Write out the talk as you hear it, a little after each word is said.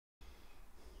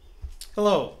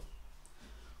Hello.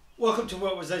 Welcome to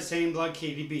What Was I Saying blog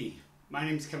KDB. My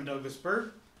name is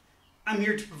Berg. I'm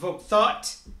here to provoke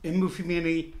thought and move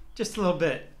humanity just a little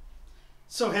bit.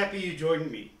 So happy you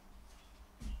joined me.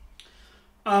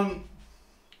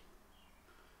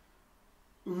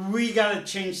 We gotta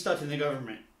change stuff in the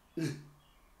government.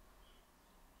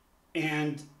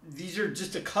 And these are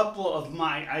just a couple of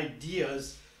my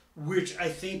ideas which I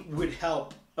think would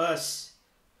help us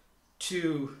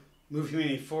to move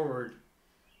humanity forward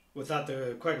without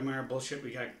the quagmire bullshit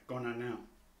we got going on now.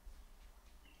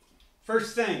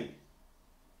 First thing,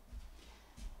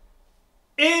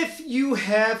 if you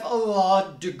have a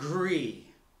law degree,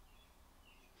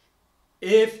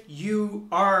 if you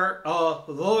are a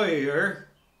lawyer,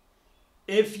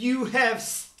 if you have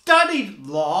studied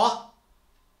law,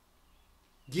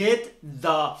 get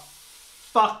the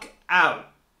fuck out.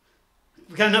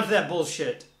 We got enough of that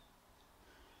bullshit.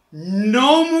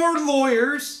 No more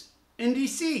lawyers in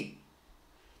DC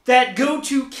that go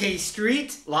to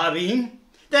kstreet lobbying,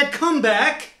 that come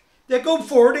back, that go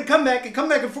forward and come back and come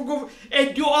back and go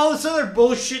and do all this other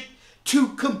bullshit to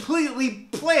completely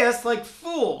play us like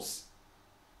fools.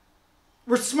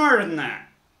 We're smarter than that.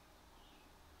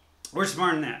 We're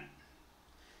smarter than that.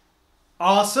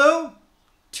 Also,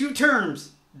 2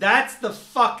 terms. That's the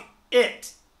fuck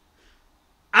it.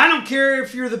 I don't care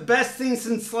if you're the best thing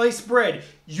since sliced bread.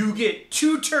 You get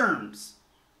 2 terms.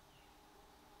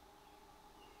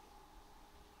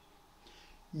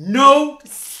 No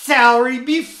salary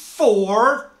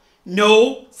before,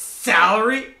 no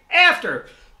salary after.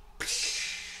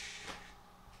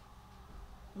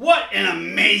 What an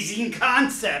amazing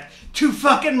concept to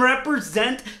fucking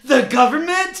represent the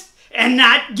government and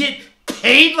not get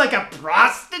paid like a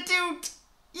prostitute?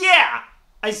 Yeah,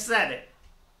 I said it.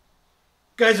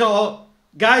 Guys,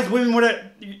 women,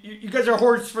 whatever, you guys are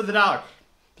whores for the dollar.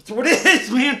 That's what it is,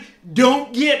 man.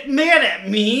 Don't get mad at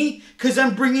me because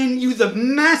I'm bringing you the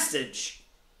message.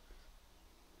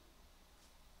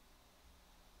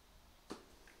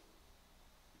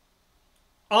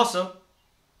 Also,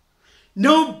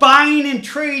 no buying and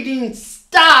trading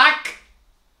stock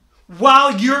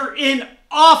while you're in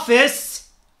office.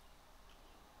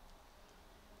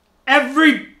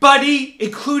 Everybody,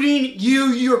 including you,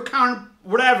 your counter,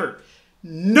 whatever.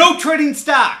 No trading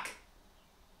stock.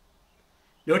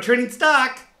 No trading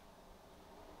stock.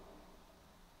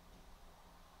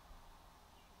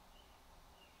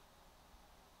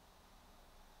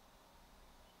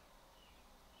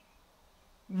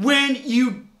 When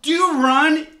you do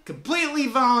run, completely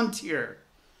volunteer.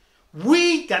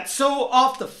 We got so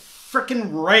off the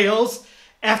frickin' rails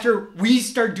after we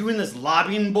start doing this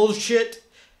lobbying bullshit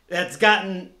that got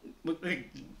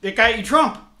you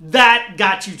Trump. That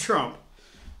got you Trump.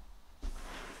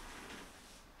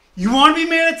 You want to be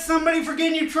mad at somebody for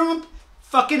getting you Trump?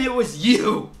 Fucking it was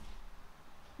you.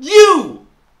 You!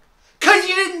 Because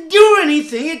you didn't do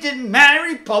anything. It didn't matter,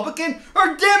 Republican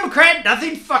or Democrat.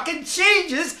 Nothing fucking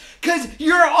changes because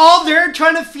you're all there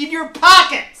trying to feed your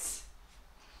pockets.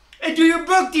 And do your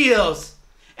book deals.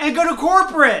 And go to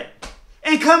corporate.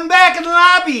 And come back and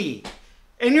lobby.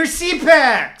 And your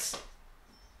CPACs.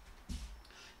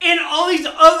 And all these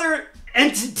other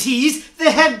entities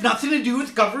that have nothing to do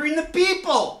with governing the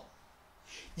people.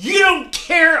 You don't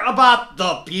care about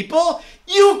the people.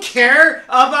 You care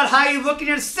about how you look in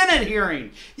your Senate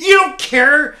hearing. You don't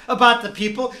care about the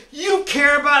people. You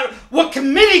care about what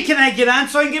committee can I get on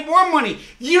so I can get more money.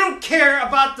 You don't care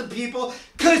about the people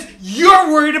because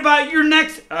you're worried about your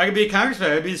next... I could be a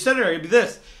congressman, I could be a senator, I could be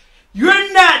this.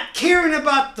 You're not caring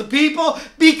about the people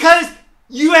because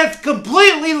you have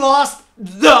completely lost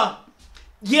the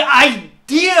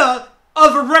idea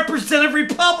of a representative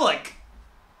republic.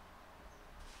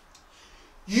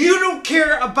 You don't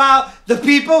care about the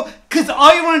people because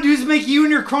all you want to do is make you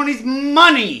and your cronies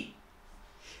money.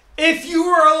 If you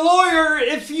are a lawyer,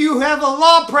 if you have a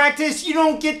law practice, you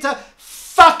don't get to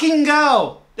fucking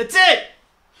go. That's it.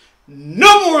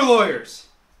 No more lawyers.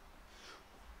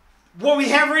 What we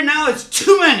have right now is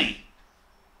too many.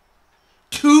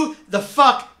 Too the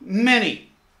fuck many.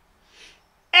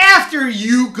 After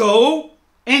you go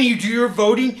and you do your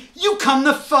voting, you come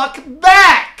the fuck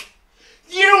back.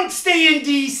 You don't stay in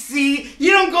DC.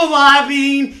 You don't go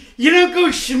lobbying. You don't go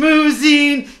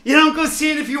schmoozing. You don't go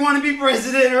seeing if you want to be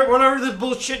president or whatever the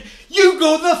bullshit. You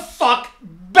go the fuck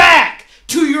back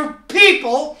to your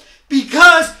people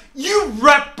because you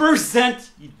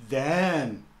represent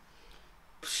them.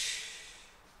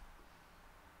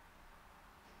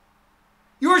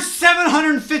 Your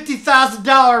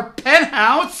 $750,000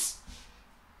 penthouse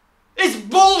is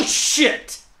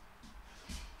bullshit.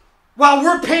 While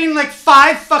we're paying like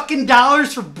 $5 fucking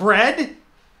for bread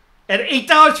and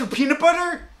 $8 for peanut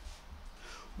butter?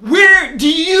 Where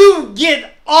do you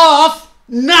get off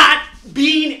not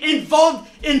being involved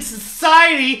in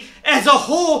society as a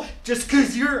whole just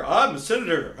because I'm a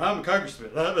senator, I'm a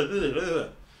congressman,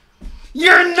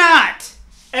 You're not!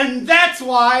 And that's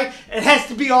why it has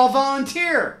to be all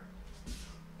volunteer.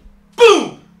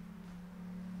 Boom!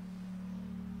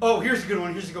 Oh, here's a good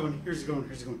one, here's a good one, here's a good one,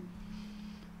 here's a good one.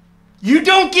 You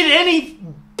don't get any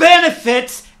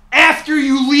benefits after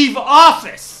you leave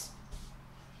office.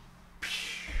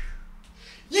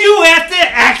 You have to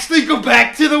actually go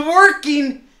back to the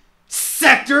working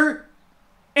sector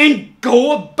and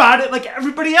go about it like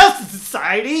everybody else in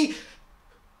society.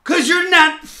 Because you're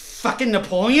not fucking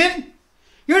Napoleon.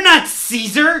 You're not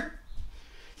Caesar.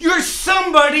 You're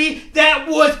somebody that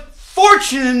was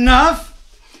fortunate enough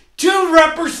to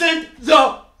represent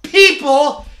the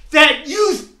people that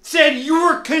you said you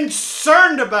were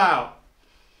concerned about.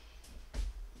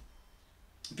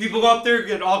 People go up there and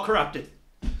get all corrupted.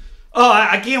 Oh,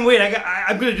 I can't wait.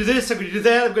 I'm going to do this. I'm going to do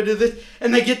that. I'm going to do this.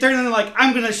 And they get there and they're like,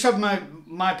 I'm going to shove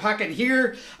my pocket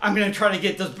here. I'm going to try to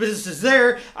get those businesses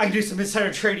there. I can do some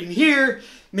insider trading here.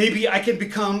 Maybe I can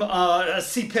become a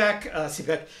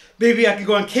CPAC. Maybe I can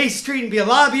go on kstreet and be a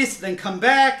lobbyist, then come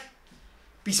back.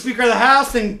 Be Speaker of the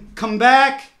House, then come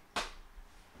back.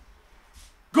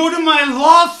 Go to my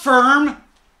law firm,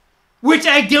 which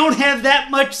I don't have that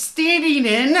much standing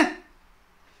in.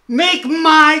 Make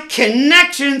my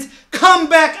connections, come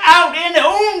back out and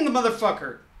own the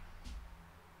motherfucker.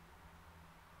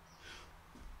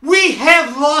 We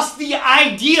have lost the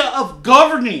idea of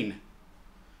governing,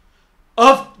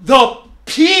 of the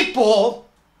people,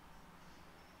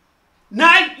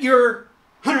 not your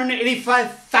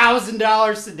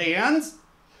 $185,000 sedans,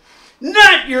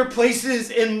 not your places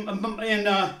in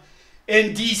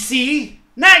D.C.,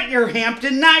 not your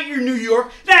Hampton, not your New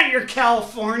York, not your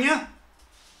California.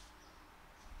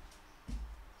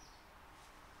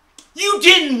 You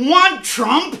didn't want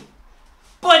Trump,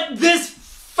 but this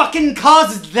fucking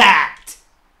causes that.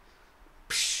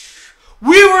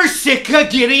 We were sick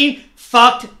of getting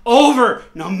fucked over,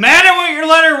 no matter what your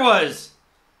letter was.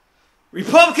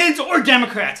 Republicans or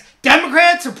Democrats.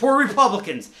 Democrats or poor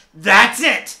Republicans. That's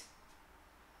it.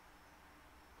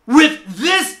 With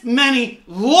this many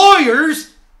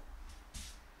lawyers,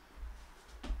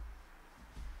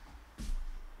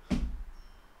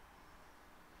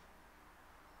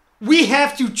 we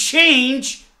have to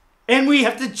change, and we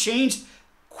have to change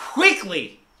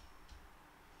quickly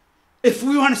if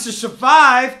we want us to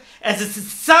survive as a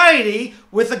society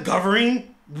with a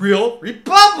governing real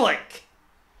republic.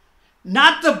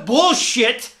 Not the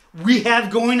bullshit we have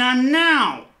going on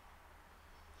now.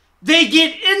 They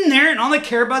get in there and all they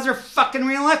care about is their fucking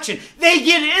re-election. They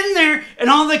get in there and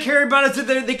all they care about is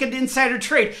that they can insider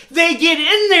trade. They get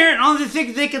in there and all they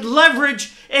think they could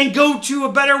leverage and go to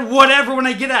a better whatever when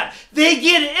they get out. They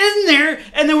get in there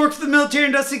and they work for the military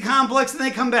industrial complex and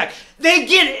they come back. They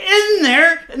get in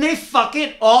there and they fuck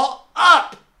it all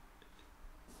up.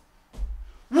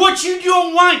 What you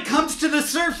don't want comes to the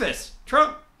surface.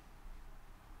 Trump.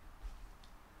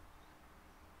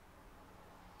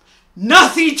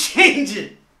 Nothing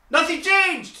changes. Nothing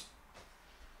changed.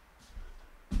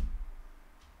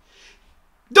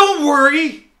 Don't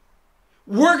worry.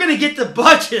 We're going to get the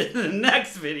budget in the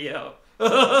next video.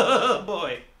 Oh,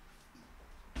 boy.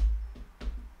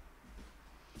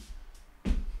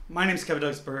 My name's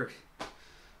Govt. Berg.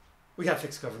 We got to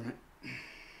fix government.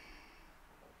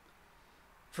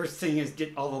 First thing is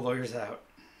get all the lawyers out.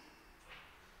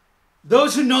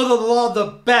 Those who know the law the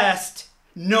best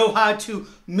know how to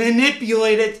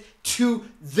manipulate it to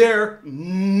their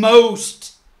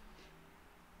most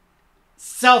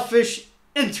selfish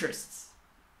interests.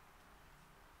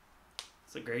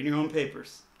 So grade your own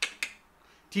papers.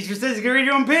 Teacher says grade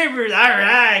your own papers. All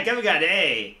right, Kevin got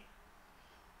A.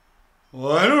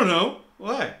 Well, I don't know.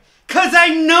 Why? Because I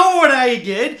know what I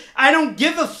did. I don't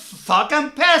give a fuck.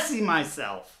 I'm passing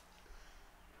myself.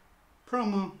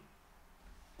 Promo.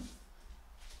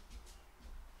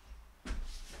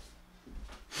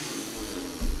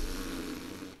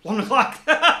 1 o'clock.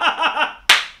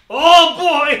 Oh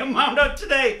boy, I'm wound up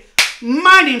today.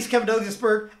 My name's Govt.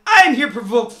 Berg. I am here to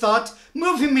provoke thought,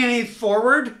 move humanity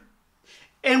forward.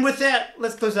 And with that,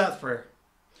 let's close out with prayer.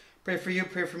 Pray for you,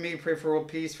 pray for me, pray for world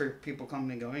peace, for people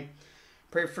coming and going.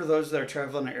 Pray for those that are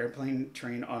traveling on an airplane,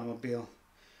 train, automobile.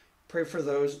 Pray for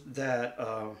those that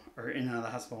are in and out of the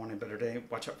hospital wanting a better day.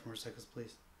 Watch out for motorcycles,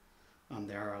 please.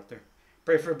 They are out there.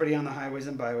 Pray for everybody on the highways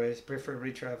and byways. Pray for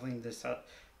everybody traveling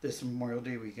this Memorial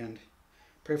Day weekend.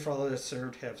 Pray for all that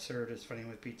have served as fighting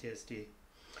with PTSD.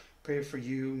 Pray for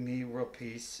you, me, world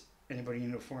peace, anybody in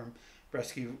uniform,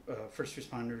 rescue, first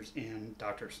responders, and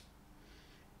doctors.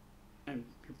 And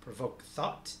provoke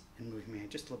thought and move me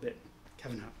just a little bit.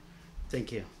 Kevin out.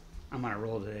 Thank you. I'm on a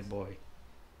roll today, boy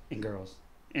and girls.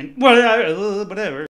 And whatever.